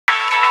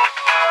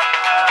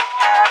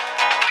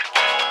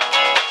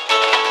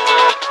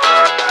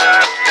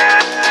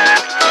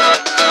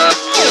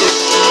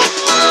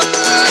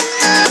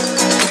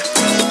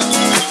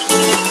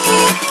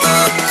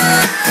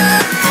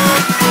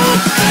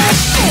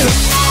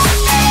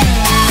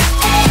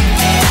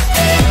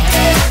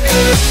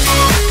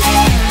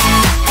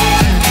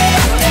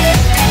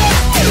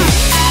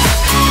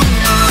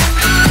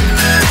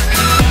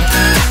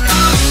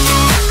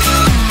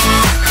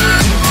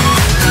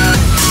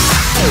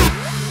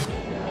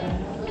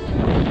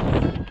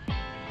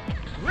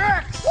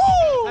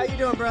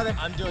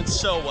brother? I'm doing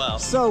so well.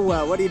 So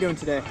well. What are you doing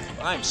today?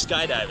 I'm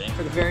skydiving.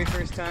 For the very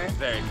first time?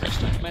 Very first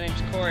time. My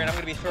name's Corey and I'm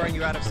going to be throwing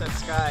you out of said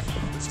sky.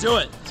 Let's do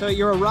it. So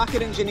you're a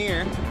rocket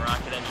engineer.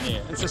 Rocket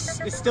engineer. And so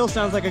it still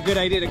sounds like a good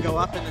idea to go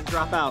up and then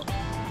drop out.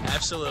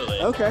 Absolutely.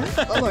 Okay.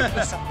 Oh look,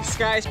 the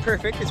sky is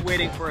perfect. It's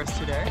waiting for us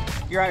today.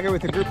 You're out here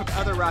with a group of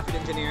other rocket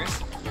engineers.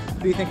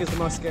 Who do you think is the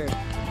most scared?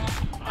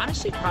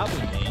 Honestly,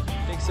 probably me.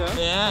 Think so?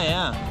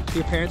 Yeah. Do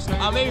your parents know?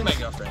 Oh, maybe my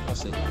girlfriend. We'll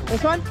see.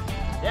 This one?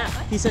 Yeah.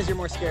 He says you're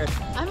more scared.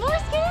 I'm more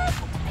scared.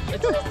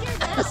 It's more scared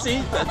now.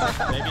 See?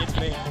 Maybe it's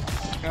me.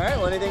 All right.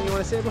 Well, anything you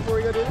want to say before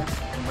we go do this?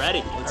 I'm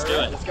ready. Let's do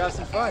it. Let's have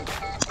some fun.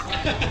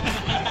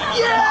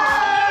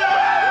 Yeah!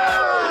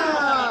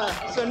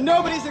 So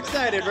nobody's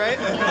excited, right?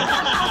 All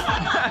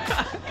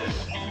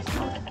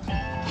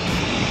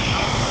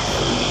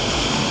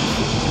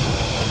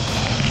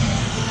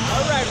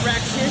right,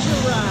 Rex, here's your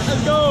ride.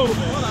 Let's go.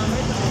 Hold on,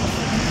 wait.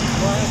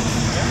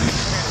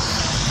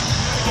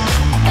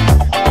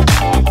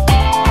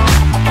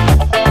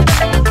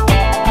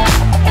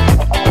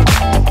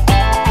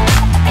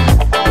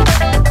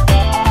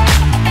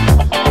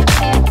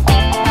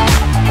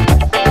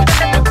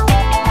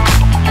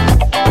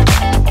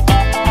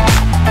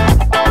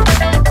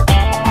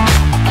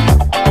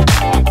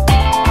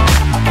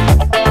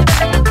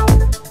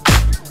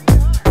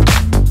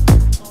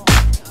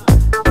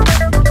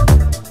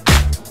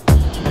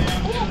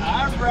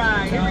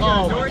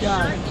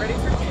 Ready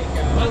for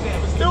takeoff. Okay,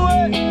 let's do it!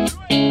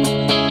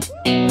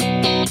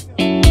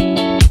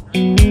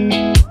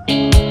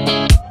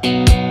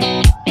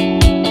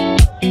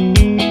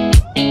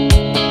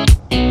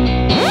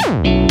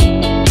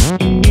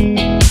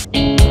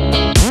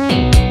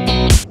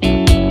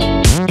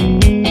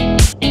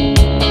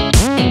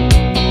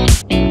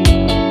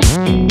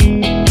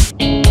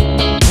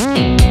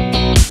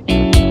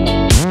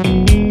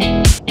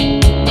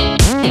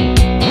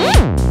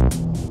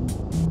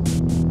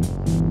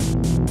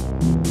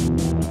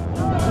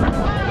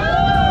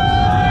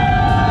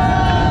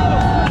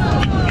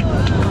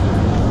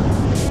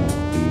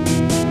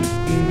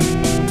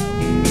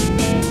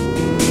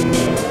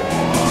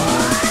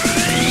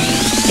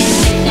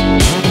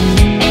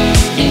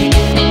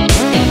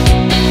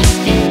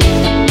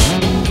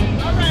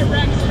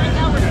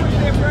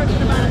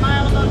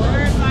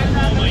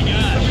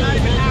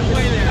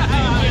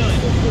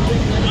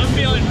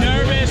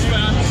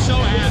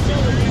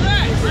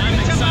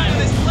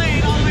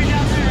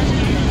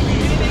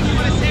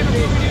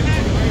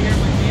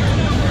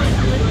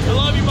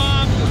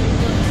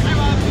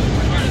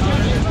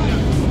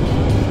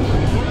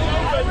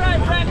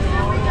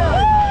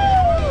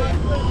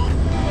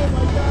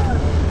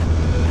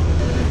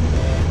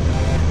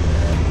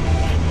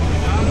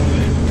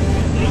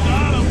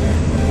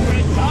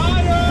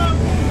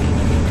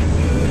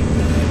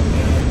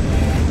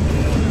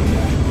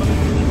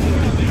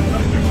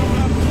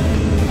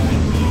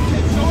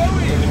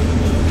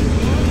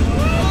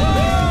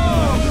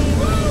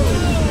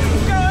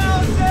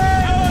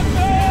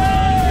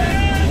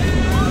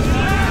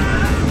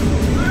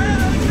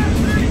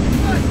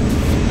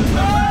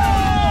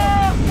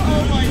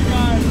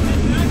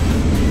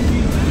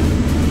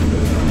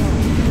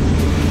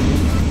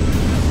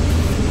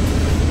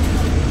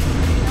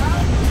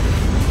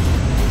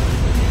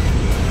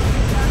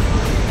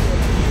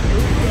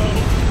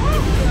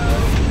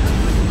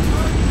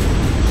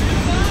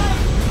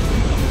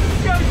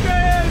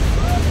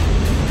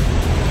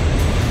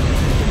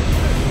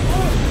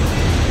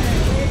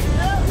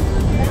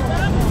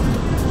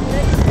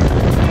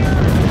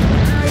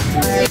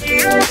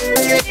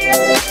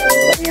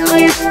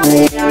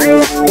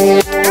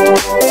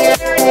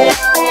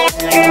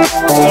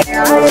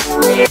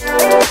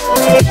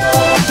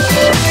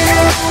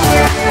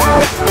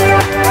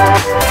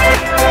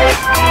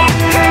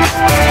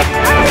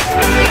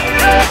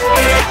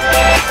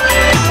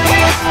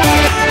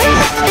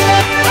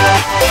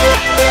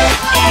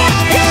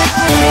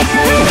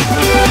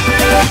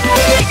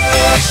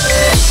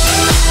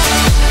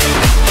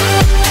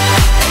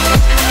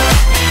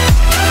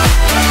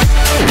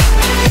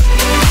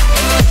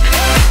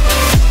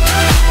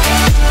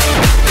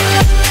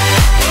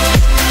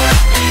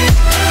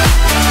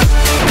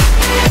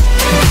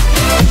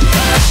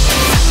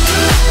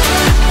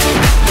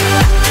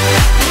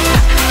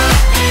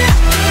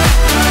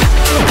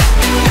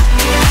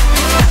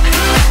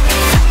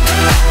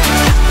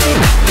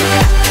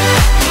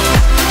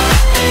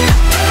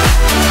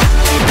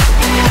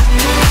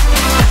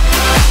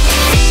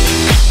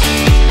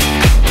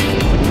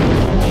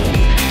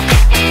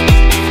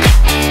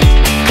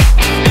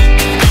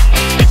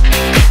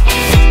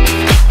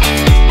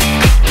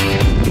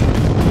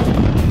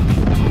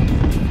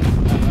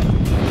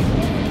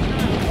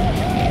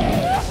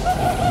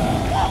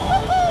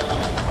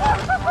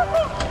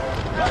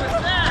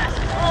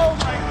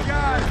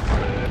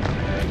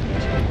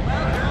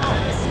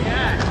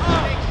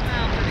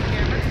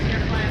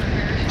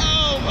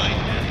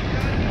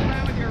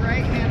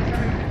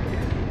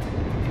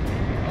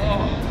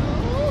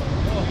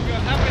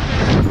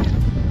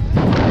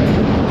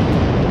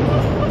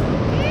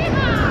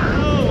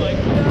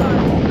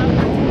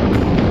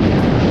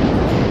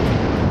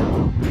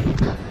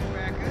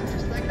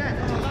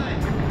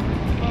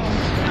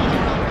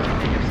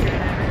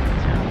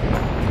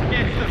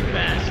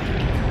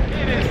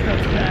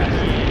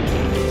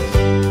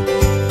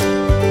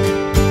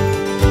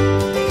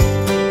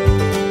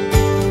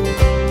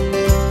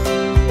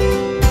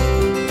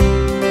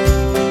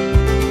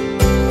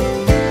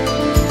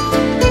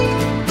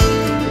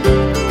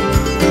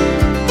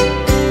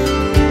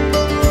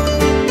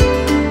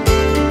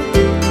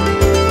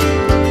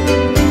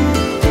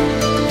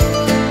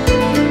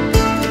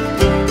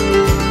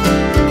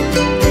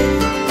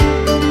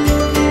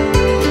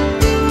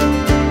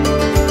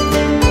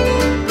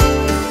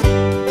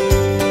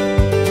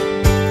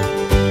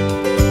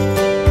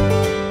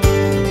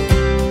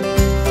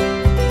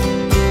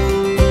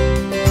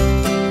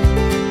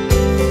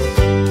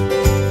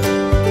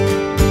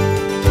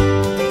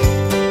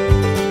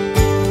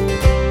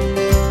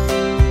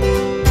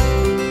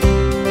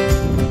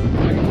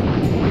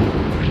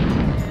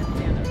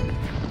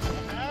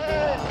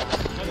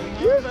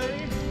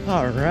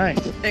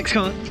 Thanks,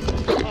 Colin.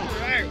 All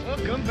right,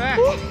 welcome back.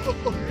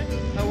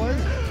 How was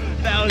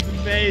it? That was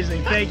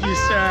amazing. Thank you,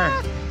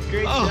 sir.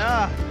 Great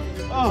job.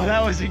 Oh,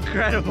 that was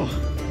incredible.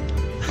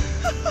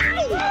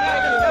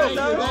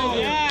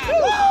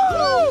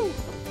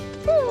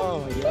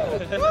 Oh my God.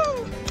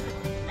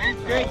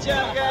 Great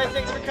job, guys.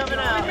 Thanks for coming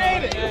out. We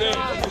made it.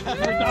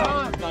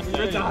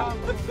 We're done.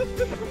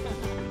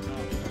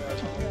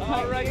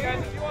 All right,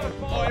 guys. If you want to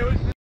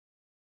follow.